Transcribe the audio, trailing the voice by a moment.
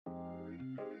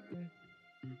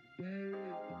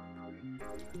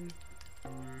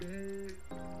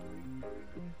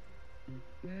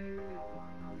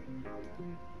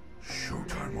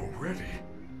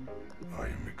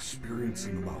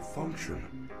experiencing a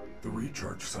malfunction. The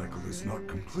recharge cycle is not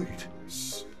complete.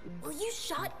 Shh! Will you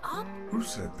shut up? Who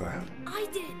said that? I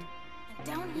did. And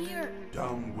down here.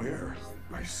 Down where?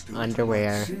 I still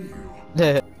Underwear. do not see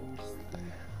you.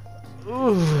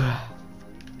 Ooh.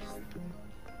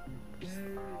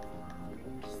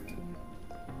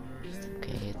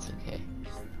 Okay, it's okay.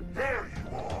 There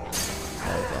you are.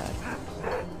 Oh god.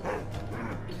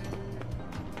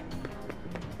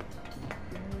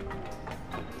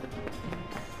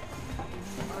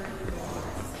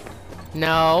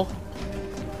 No.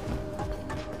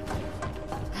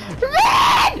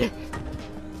 Run!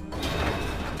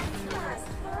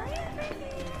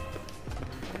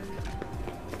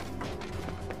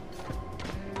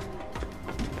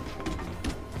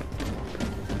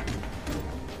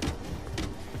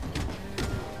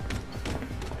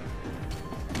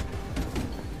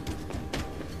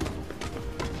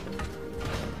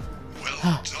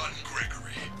 Well done,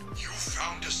 Gregory. You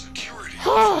found a security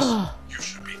office. You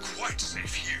should be quite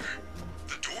safe here.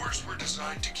 The doors were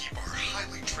designed to keep our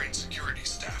highly trained security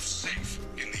staff safe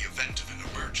in the event of an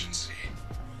emergency.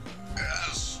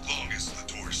 As long as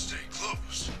the doors stay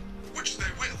closed, which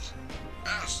they will,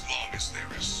 as long as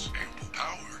there is ample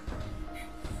power.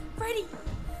 Freddy!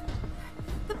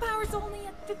 The power's only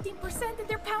at 15% and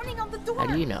they're pounding on the door! How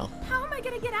do you know? How am I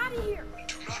gonna get out of here?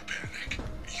 Do not panic.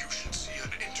 You should see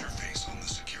an interface on the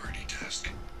security desk.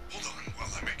 Hold on while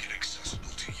I make it accessible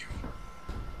to you.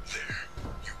 There,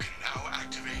 you can now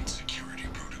activate security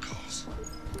protocols.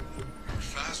 Your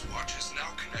fast watch is now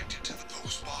connected to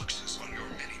those boxes on your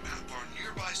mini-map are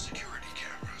nearby security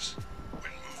cameras.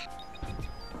 When moving...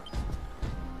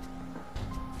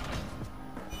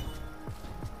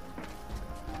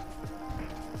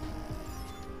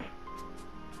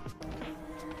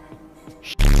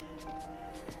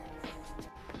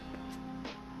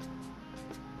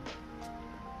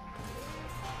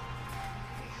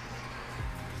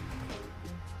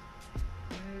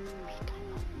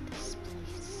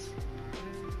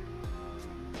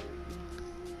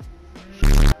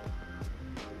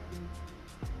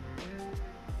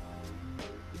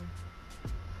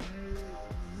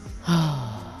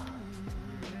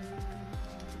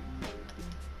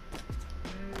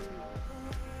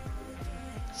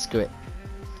 Screw it.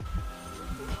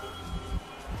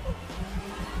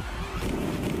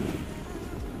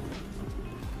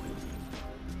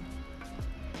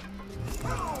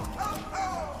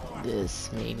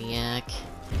 This maniac.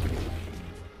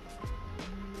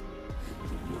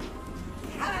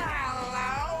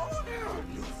 Hello,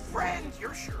 new friends.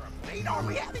 You're sure of late? Are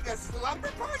we having a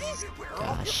slumber party? We're all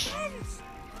your Gosh. friends.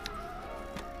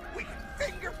 We can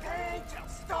finger paint, tell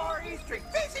stories, drink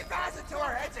fizzy fast until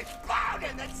our heads explode,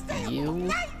 and then stay up You all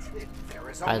night. There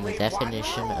is are only the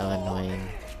definition one of rule. annoying.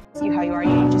 You how you are,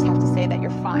 you just have to say that you're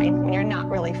fine when you're not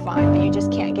really fine, but you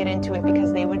just can't get into it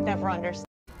because they would never understand.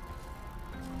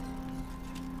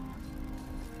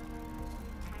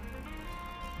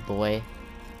 Boy.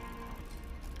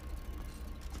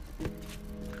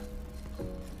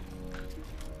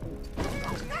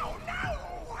 No, no!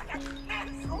 What a mess!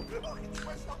 Oh,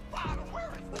 where's the bottom?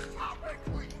 Where is the top?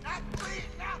 Clean that, clean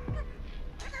that!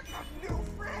 A new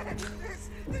friend!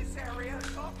 This area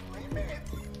is off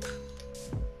limits!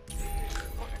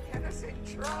 Gonna get us in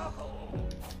trouble!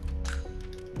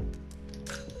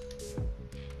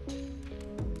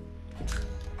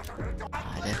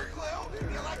 Glitter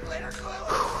glue? You like glitter glue?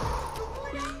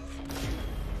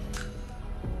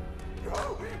 No!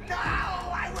 No!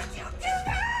 Why would you do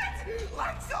that?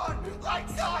 Lights on!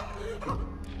 Lights on!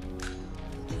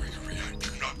 Gregory, I do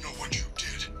not know what you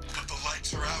did, but the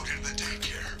lights are out in the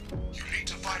daycare. You need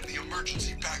to find the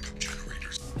emergency backup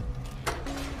generators.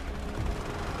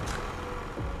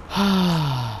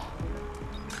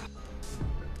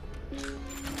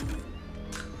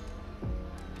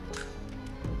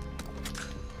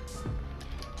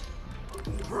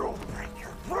 Rule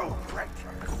breaker! Rule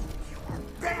breaker! You are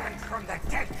banned from the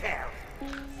daycare!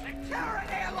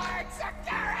 Security alert!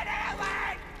 Security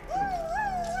alert! Woo, woo,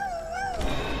 woo,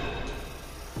 woo!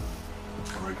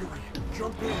 Gregory,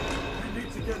 jump in. We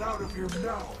need to get out of here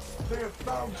now. They have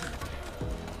found you.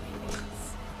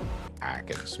 I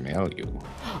can smell you.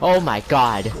 Oh my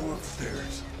god. Go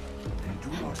upstairs. And do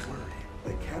not worry.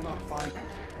 They cannot find you.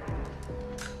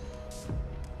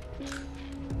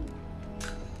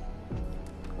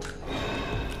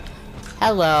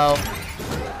 Hello.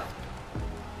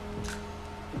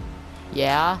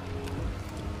 Yeah?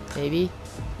 Maybe?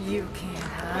 You can't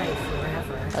hide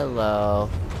forever. Hello.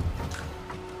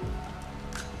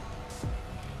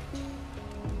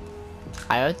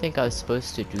 I don't think I was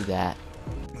supposed to do that.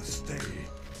 Stay.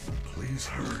 Please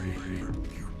hurry.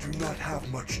 You do not have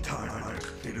much time.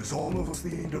 It is almost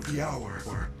the end of the hour.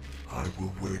 I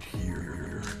will wait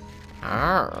here.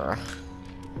 Arr.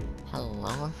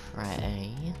 Hello,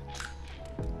 Freddy.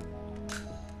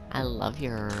 I love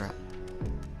your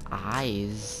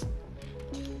eyes.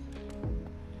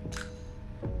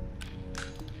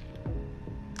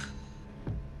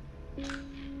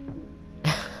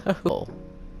 Oh,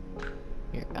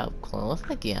 you're up close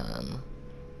again.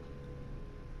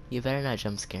 You better not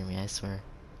jump scare me, I swear.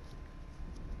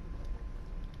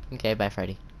 Okay, bye,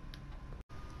 Freddy.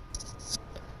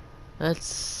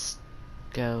 Let's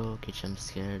go get jump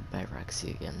scared by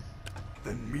Roxy again.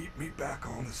 Then meet me back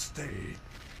on the stage.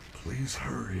 Please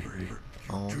hurry.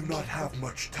 You do not have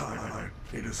much time.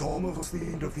 It is almost the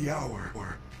end of the hour.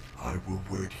 I will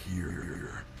wait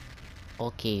here.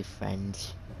 Okay, friend.